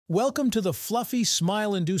Welcome to the fluffy,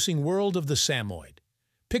 smile-inducing world of the Samoyed.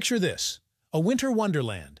 Picture this, a winter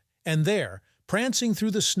wonderland, and there, prancing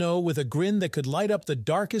through the snow with a grin that could light up the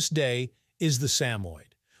darkest day, is the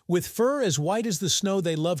Samoyed. With fur as white as the snow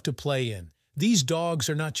they love to play in, these dogs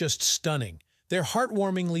are not just stunning, they're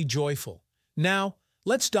heartwarmingly joyful. Now,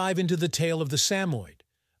 let's dive into the tale of the Samoyed,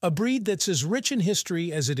 a breed that's as rich in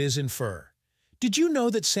history as it is in fur. Did you know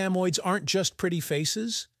that Samoyeds aren't just pretty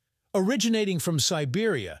faces? Originating from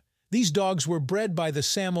Siberia, these dogs were bred by the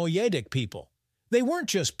Samoyedic people. They weren't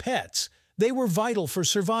just pets, they were vital for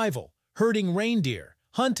survival, herding reindeer,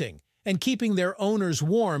 hunting, and keeping their owners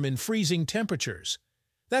warm in freezing temperatures.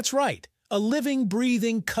 That's right, a living,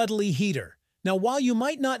 breathing, cuddly heater. Now, while you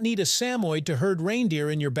might not need a Samoyed to herd reindeer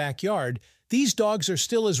in your backyard, these dogs are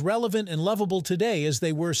still as relevant and lovable today as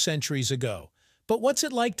they were centuries ago. But what's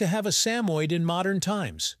it like to have a Samoyed in modern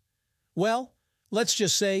times? Well, let's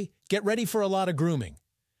just say, get ready for a lot of grooming.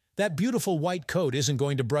 That beautiful white coat isn't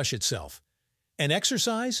going to brush itself. And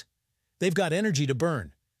exercise? They've got energy to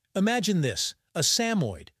burn. Imagine this, a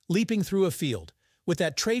Samoyed leaping through a field with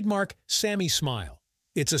that trademark Sammy smile.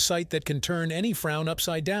 It's a sight that can turn any frown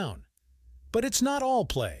upside down. But it's not all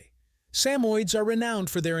play. Samoyeds are renowned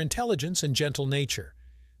for their intelligence and gentle nature.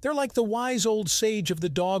 They're like the wise old sage of the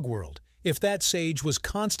dog world, if that sage was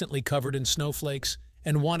constantly covered in snowflakes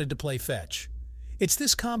and wanted to play fetch. It's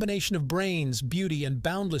this combination of brains, beauty, and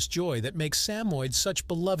boundless joy that makes Samoyeds such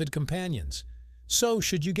beloved companions. So,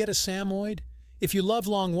 should you get a Samoyed? If you love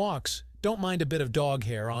long walks, don't mind a bit of dog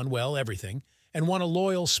hair on, well, everything, and want a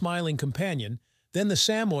loyal, smiling companion, then the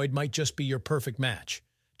Samoyed might just be your perfect match.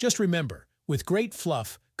 Just remember, with great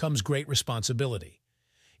fluff comes great responsibility.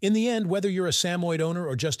 In the end, whether you're a Samoyed owner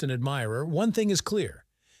or just an admirer, one thing is clear.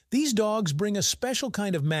 These dogs bring a special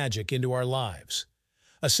kind of magic into our lives.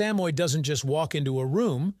 A Samoyed doesn't just walk into a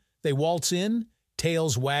room, they waltz in,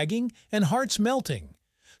 tails wagging, and hearts melting.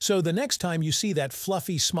 So the next time you see that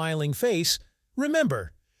fluffy, smiling face,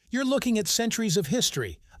 remember, you're looking at centuries of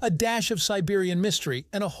history, a dash of Siberian mystery,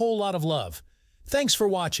 and a whole lot of love. Thanks for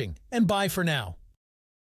watching, and bye for now.